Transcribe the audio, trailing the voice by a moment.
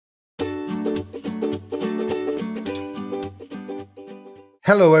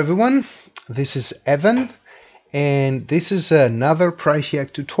Hello everyone, this is Evan and this is another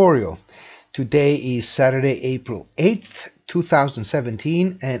PriceYak tutorial. Today is Saturday, April 8th,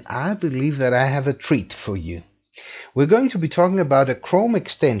 2017 and I believe that I have a treat for you. We're going to be talking about a Chrome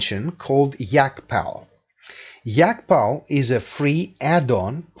extension called YakPal. YakPal is a free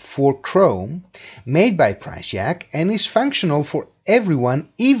add-on for Chrome made by PriceYak and is functional for everyone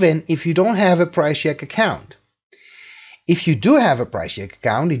even if you don't have a PriceYak account. If you do have a PriceYak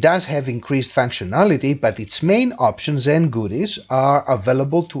account, it does have increased functionality, but its main options and goodies are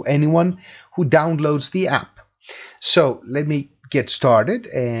available to anyone who downloads the app. So let me get started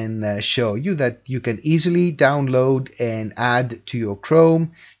and show you that you can easily download and add to your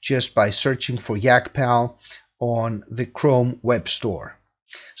Chrome just by searching for YakPal on the Chrome Web Store.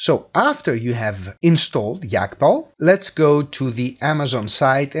 So after you have installed YakPal, let's go to the Amazon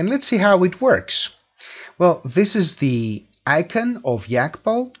site and let's see how it works. Well, this is the icon of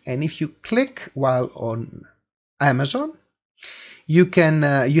YakPal, and if you click while on Amazon, you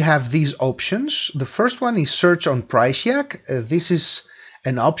have these options. The first one is search on PriceYak. This is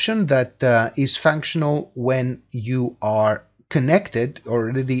an option that is functional when you are connected,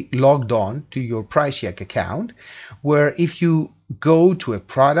 already logged on to your PriceYak account, where if you go to a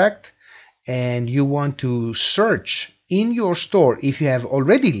product and you want to search in your store, if you have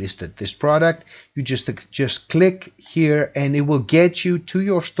already listed this product, you just click here and it will get you to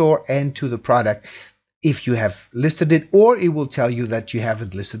your store and to the product if you have listed it, or it will tell you that you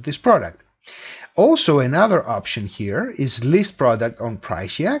haven't listed this product. Also, another option here is list product on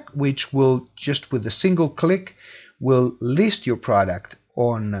PriceYak, which will just with a single click will list your product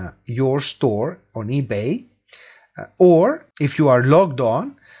on your store on eBay, or if you are logged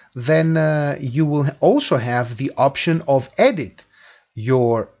on, then you will also have the option of edit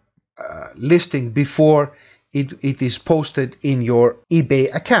your listing before it is posted in your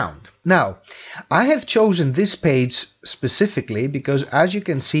eBay account. Now, I have chosen this page specifically because, as you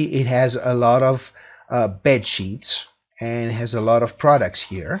can see, it has a lot of bed sheets and has a lot of products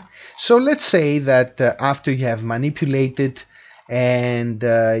here. So let's say that after you have manipulated and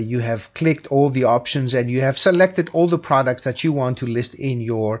you have clicked all the options and you have selected all the products that you want to list in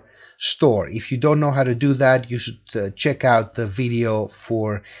your store. If you don't know how to do that, you should check out the video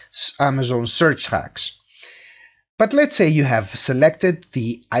for Amazon search hacks. But let's say you have selected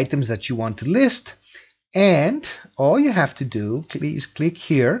the items that you want to list, and all you have to do, please click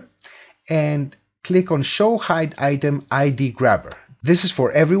here and click on Show Hide Item ID Grabber. This is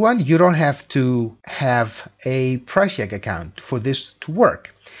for everyone. You don't have to have a PriceYak account for this to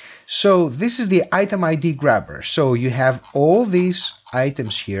work. So this is the item ID grabber. So you have all these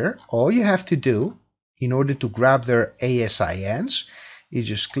items here. All you have to do in order to grab their ASINs, you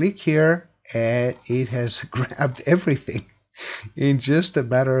just click here and it has grabbed everything in just a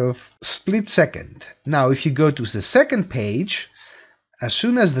matter of split second. Now if you go to the second page, as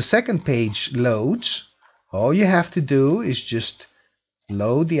soon as the second page loads, all you have to do is just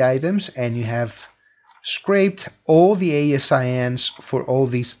load the items and you have scraped all the ASINs for all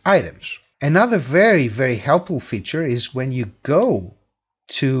these items. Another very, very helpful feature is when you go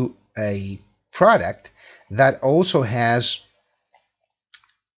to a product that also has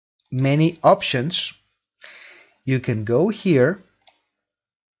many options, you can go here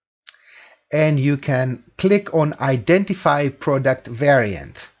and you can click on Identify Product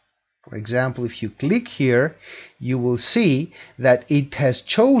Variant. For example, if you click here, you will see that it has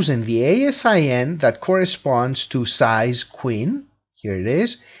chosen the ASIN that corresponds to size queen, here it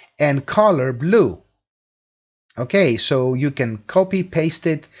is, and color blue. Okay, so you can copy paste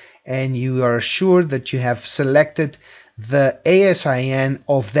it and you are sure that you have selected the ASIN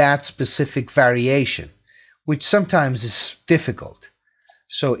of that specific variation, which sometimes is difficult.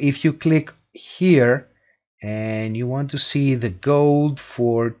 So if you click here and you want to see the gold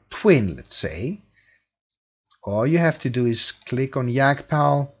for twin, let's say, all you have to do is click on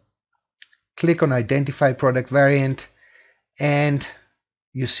YakPal, click on Identify Product Variant, and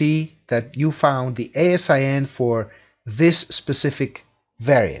you see that you found the ASIN for this specific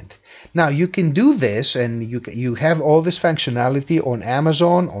variant. Now you can do this and you have all this functionality on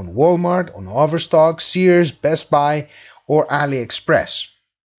Amazon, on Walmart, on Overstock, Sears, Best Buy, or AliExpress.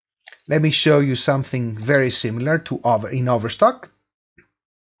 Let me show you something very similar to in Overstock.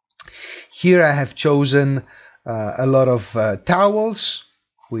 Here I have chosen a lot of towels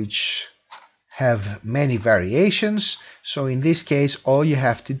which have many variations. So in this case, all you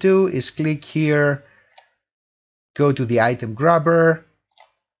have to do is click here, go to the item grabber,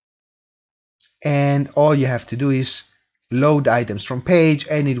 and all you have to do is load items from page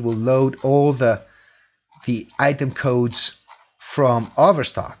and it will load all the item codes from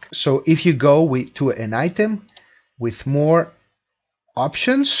overstock. So if you go to an item with more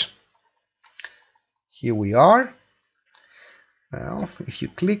options, here we are. Well, if you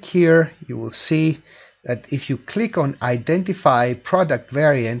click here, you will see that if you click on identify product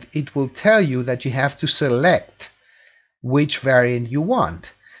variant, it will tell you that you have to select which variant you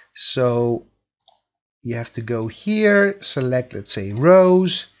want. So you have to go here, select, let's say,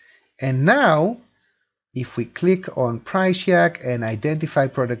 rose, and now if we click on PriceYak and identify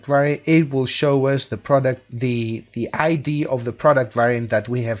product variant, it will show us the product, the ID of the product variant that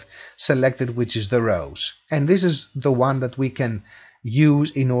we have selected, which is the rose. And this is the one that we can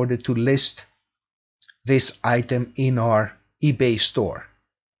use in order to list this item in our eBay store.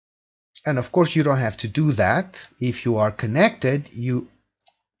 And of course, you don't have to do that. If you are connected, you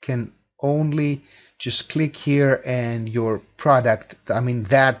can only just click here and your product, I mean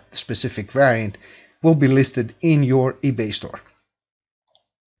that specific variant, will be listed in your eBay store.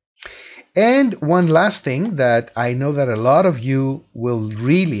 And one last thing that I know that a lot of you will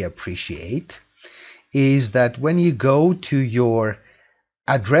really appreciate is that when you go to your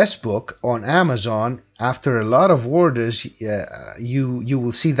address book on Amazon, after a lot of orders, you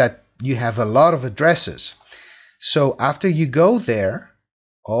will see that you have a lot of addresses. So after you go there,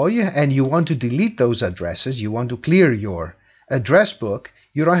 and you want to delete those addresses, you want to clear your address book,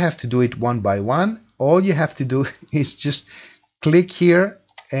 you don't have to do it one by one. All you have to do is just click here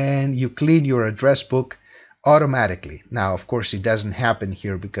and you clean your address book automatically. Now, of course, it doesn't happen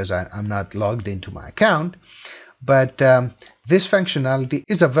here because I'm not logged into my account, but this functionality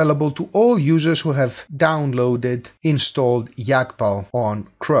is available to all users who have installed YakPal on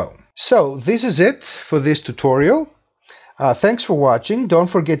Chrome. So this is it for this tutorial. Thanks for watching. Don't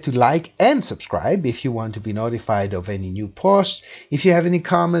forget to like and subscribe if you want to be notified of any new posts. If you have any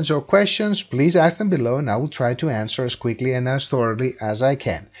comments or questions, please ask them below and I will try to answer as quickly and as thoroughly as I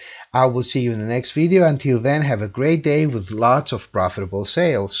can. I will see you in the next video. Until then, have a great day with lots of profitable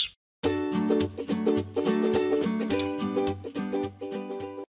sales.